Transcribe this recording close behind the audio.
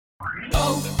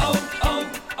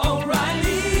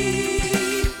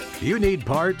You need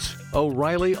parts?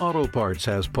 O'Reilly Auto Parts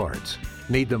has parts.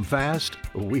 Need them fast?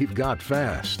 We've got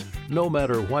fast. No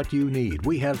matter what you need,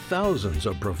 we have thousands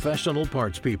of professional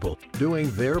parts people doing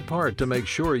their part to make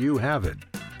sure you have it.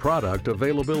 Product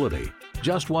availability.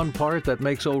 Just one part that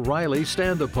makes O'Reilly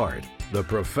stand apart. The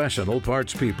professional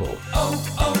parts people.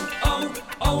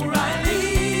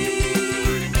 O'Reilly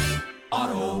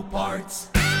Auto Parts.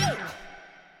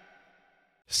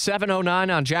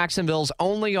 7:09 on Jacksonville's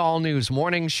only all-news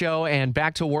morning show, and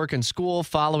back to work and school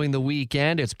following the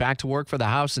weekend. It's back to work for the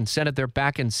House and Senate. They're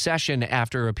back in session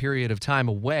after a period of time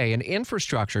away, and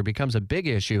infrastructure becomes a big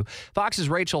issue. Fox's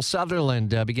Rachel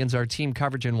Sutherland begins our team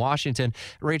coverage in Washington.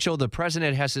 Rachel, the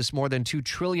president has this more than $2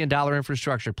 trillion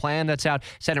infrastructure plan that's out.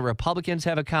 Senate Republicans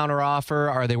have a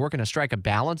counteroffer. Are they working to strike a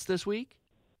balance this week?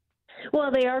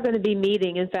 Well, they are going to be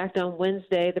meeting. In fact, on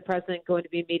Wednesday, the president is going to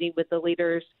be meeting with the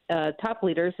leaders, top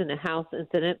leaders in the House and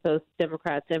Senate, both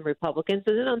Democrats and Republicans.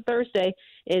 And then on Thursday,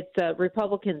 it's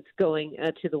Republicans going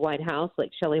to the White House,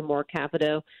 like Shelley Moore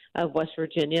Capito of West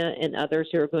Virginia and others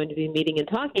who are going to be meeting and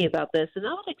talking about this. And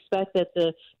I would expect that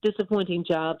the disappointing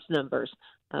jobs numbers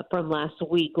from last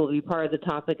week will be part of the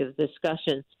topic of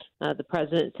discussion. The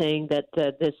president saying that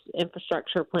this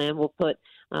infrastructure plan will put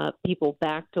people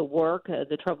back to work.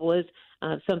 The trouble is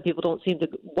some people don't seem to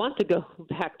want to go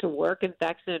back to work. In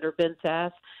fact, Senator Ben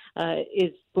Sasse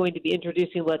is going to be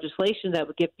introducing legislation that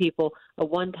would give people a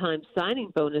one-time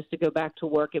signing bonus to go back to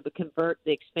work. It would convert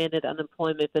the expanded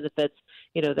unemployment benefits,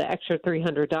 the extra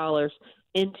 $300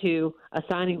 into a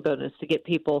signing bonus to get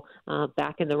people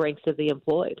back in the ranks of the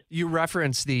employed. You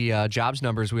referenced the jobs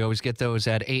numbers. We always get those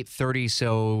at 8:30,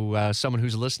 so someone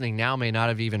who's listening now may not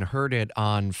have even heard it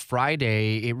on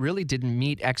Friday. It really didn't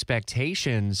meet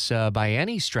expectations by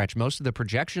any stretch. Most of the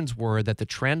projections were that the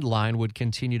trend line would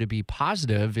continue to be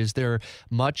positive. Is there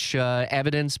much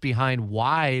evidence behind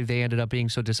why they ended up being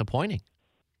so disappointing?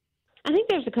 I think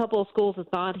there's a couple of schools of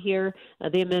thought here.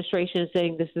 The administration is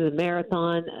saying this is a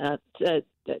marathon.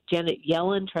 Janet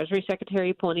Yellen, Treasury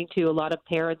Secretary, pointing to a lot of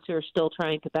parents who are still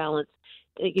trying to balance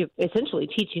essentially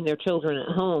teaching their children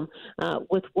at home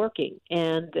with working.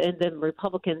 And then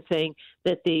Republicans saying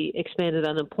that the expanded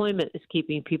unemployment is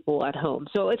keeping people at home.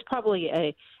 So it's probably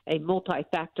a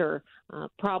multi-factor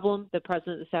problem. The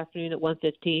president this afternoon at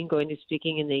 1:15 going to be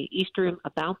speaking in the East Room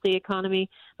about the economy,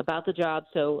 about the jobs.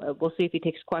 So we'll see if he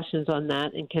takes questions on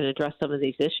that and can address some of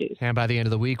these issues. And by the end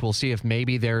of the week, we'll see if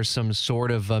maybe there's some sort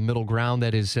of middle ground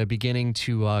that is beginning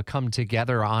to come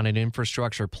together on an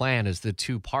infrastructure plan, as the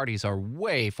two parties are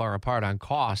way far apart on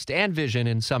cost and vision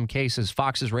in some cases.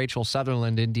 Fox's Rachel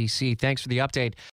Sutherland in D.C. Thanks for the update.